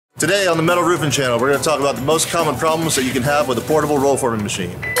Today on the Metal Roofing Channel, we're going to talk about the most common problems that you can have with a portable roll forming machine.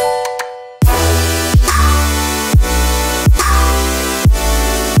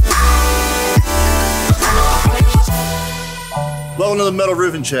 Welcome to the Metal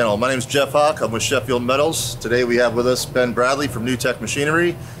Roofing Channel. My name is Jeff Hawk. I'm with Sheffield Metals. Today we have with us Ben Bradley from New Tech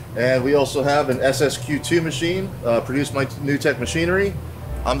Machinery, and we also have an SSQ2 machine produced by New Tech Machinery.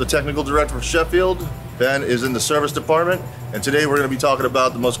 I'm the technical director for Sheffield. Ben is in the service department, and today we're going to be talking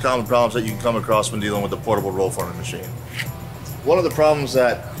about the most common problems that you can come across when dealing with a portable roll forming machine. One of the problems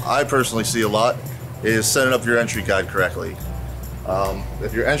that I personally see a lot is setting up your entry guide correctly.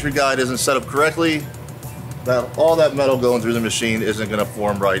 If your entry guide isn't set up correctly, all that metal going through the machine isn't going to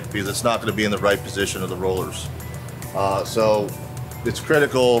form right because it's not going to be in the right position of the rollers. So it's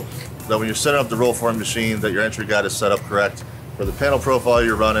critical that when you're setting up the roll forming machine that your entry guide is set up correct for the panel profile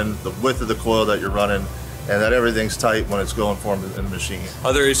you're running, the width of the coil that you're running, and that everything's tight when it's going formed in the machine.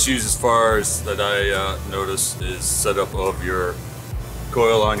 Other issues as far as that I notice is setup of your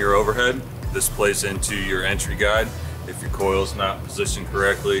coil on your overhead. This plays into your entry guide. If your coil is not positioned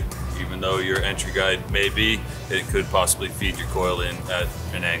correctly, even though your entry guide may be, it could possibly feed your coil in at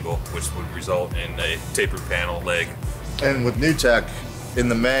an angle, which would result in a tapered panel leg. And with New Tech, in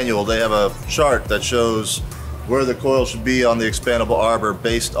the manual, they have a chart that shows where the coil should be on the expandable arbor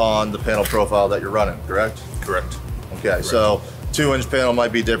based on the panel profile that you're running, correct? Correct. Okay, correct. So 2-inch panel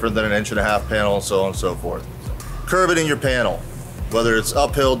might be different than an 1.5-inch panel, and so on and so forth. Curvating your panel, whether it's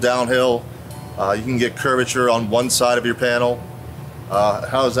uphill, downhill, you can get curvature on one side of your panel.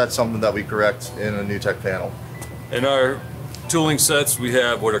 How is that something that we correct in a New Tech panel? In our tooling sets, we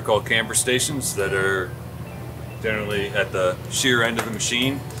have what are called camber stations that are generally at the shear end of the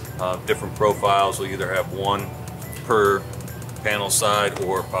machine. Different profiles will either have one per panel side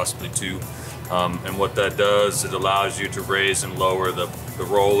or possibly two. And what that does, it allows you to raise and lower the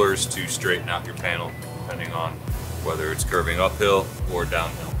rollers to straighten out your panel, depending on whether it's curving uphill or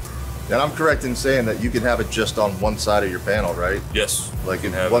downhill. And I'm correct in saying that you can have it just on one side of your panel, right? Yes. Like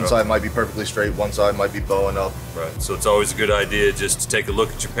one side might be perfectly straight, one side might be bowing up. Right, so it's always a good idea just to take a look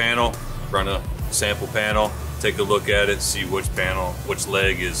at your panel, run a sample panel, take a look at it, see which panel, which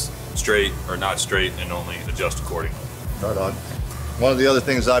leg is straight or not straight, and only adjust accordingly. Right on. One of the other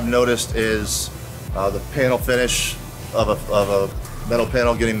things I've noticed is the panel finish of a metal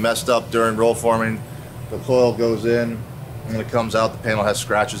panel getting messed up during roll forming. The coil goes in, and when it comes out, the panel has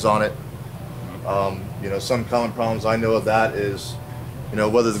scratches on it. You know, some common problems I know of that is, you know,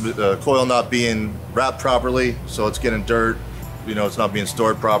 whether the coil not being wrapped properly, so it's getting dirt, you know, it's not being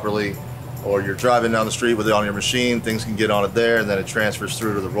stored properly, or you're driving down the street with it on your machine, things can get on it there, and then it transfers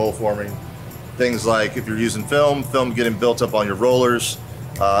through to the roll forming. Things like if you're using film getting built up on your rollers,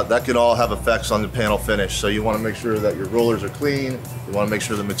 that can all have effects on the panel finish. So you want to make sure that your rollers are clean, you want to make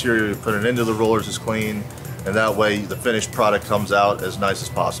sure the material you're putting into the rollers is clean, and that way the finished product comes out as nice as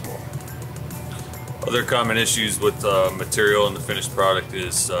possible. Other common issues with material in the finished product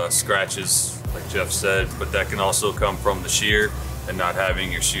is scratches, like Jeff said, but that can also come from the shear and not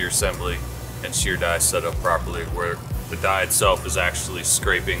having your shear assembly and shear die set up properly, where the die itself is actually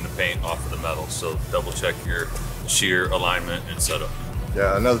scraping the paint off of the metal. So double check your shear alignment and setup.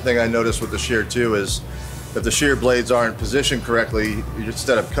 Yeah, another thing I noticed with the shear too is if the shear blades aren't positioned correctly,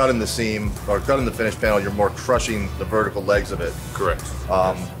 instead of cutting the seam or cutting the finished panel, you're more crushing the vertical legs of it. Correct.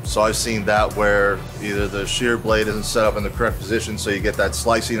 So I've seen that where either the shear blade isn't set up in the correct position so you get that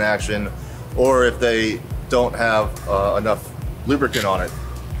slicing action, or if they don't have enough lubricant on it.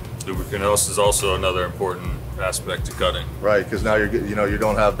 Lubricant is also another important aspect to cutting. Right, because now you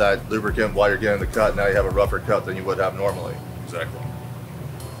don't have that lubricant while you're getting the cut. Now you have a rougher cut than you would have normally. Exactly.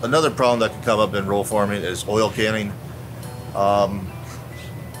 Another problem that can come up in roll forming is oil canning.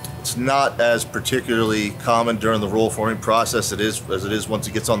 It's not as particularly common during the roll forming process as it is once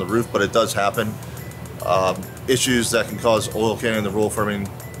it gets on the roof, but it does happen. Issues that can cause oil canning in the roll forming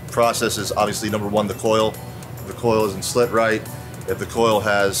process is obviously number one, the coil. If the coil isn't slit right, if the coil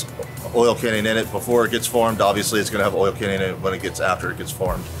has oil canning in it before it gets formed, obviously it's going to have oil canning in it when it gets after it gets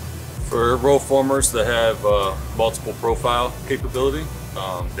formed. For roll formers that have multiple profile capability,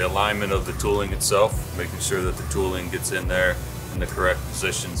 the alignment of the tooling itself, making sure that the tooling gets in there in the correct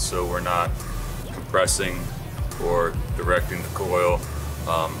position so we're not compressing or directing the coil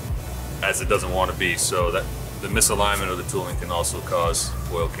as it doesn't want to be. So that the misalignment of the tooling can also cause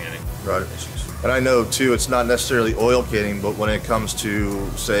oil canning issues. And I know too, it's not necessarily oil canning, but when it comes to,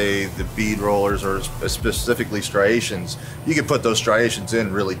 say, the bead rollers or specifically striations, you can put those striations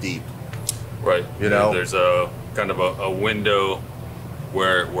in really deep. Right. You know, there's a kind of a window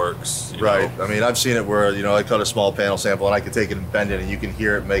where it works. You Right. know? I mean, I've seen it where, you know, I cut a small panel sample and I can take it and bend it and you can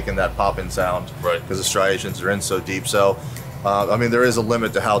hear it making that pop-in sound. Right. Because the striations are in so deep. So, I mean, there is a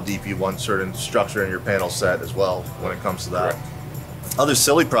limit to how deep you want certain structure in your panel set as well when it comes to that. Correct. Other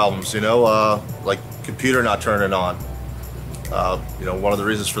silly problems, you know, like computer not turning on. You know, one of the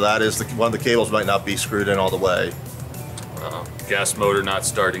reasons for that is one of the cables might not be screwed in all the way. Gas motor not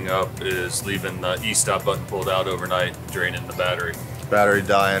starting up is leaving the e-stop button pulled out overnight, draining the battery. Battery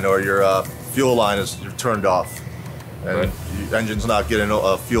dying, or your fuel line is turned off and Right. your engine's not getting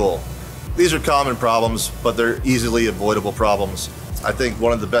fuel. These are common problems, but they're easily avoidable problems. I think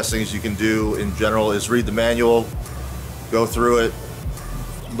one of the best things you can do in general is read the manual, go through it,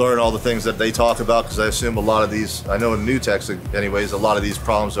 learn all the things that they talk about, because I assume a lot of these, I know in new techs anyways, a lot of these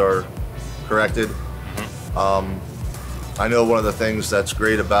problems are corrected. I know one of the things that's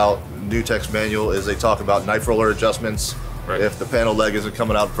great about new tech's manual is they talk about knife roller adjustments. Right. If the panel leg isn't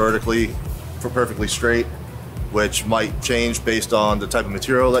coming out vertically, perfectly straight, which might change based on the type of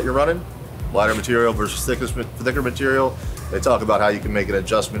material that you're running, lighter material versus thicker material. They talk about how you can make an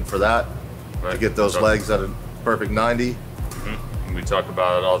adjustment for that to get those legs at a perfect 90. And we talk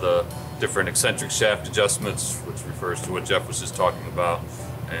about all the different eccentric shaft adjustments, which refers to what Jeff was just talking about,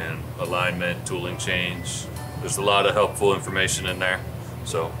 and alignment, tooling change. There's a lot of helpful information in there.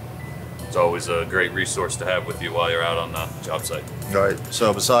 So it's always a great resource to have with you while you're out on the job site. All right.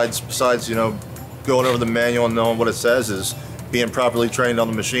 So besides, you know, going over the manual and knowing what it says, is being properly trained on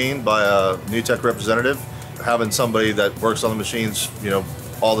the machine by a new tech representative, having somebody that works on the machines, you know,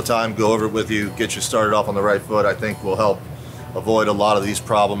 all the time, go over it with you, get you started off on the right foot, I think will help avoid a lot of these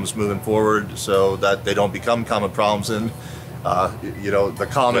problems moving forward, so that they don't become common problems and you know, the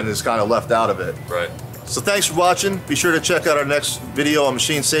common is kind of left out of it. Right. So thanks for watching. Be sure to check out our next video on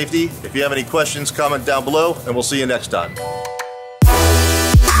machine safety. If you have any questions, comment down below, and we'll see you next time.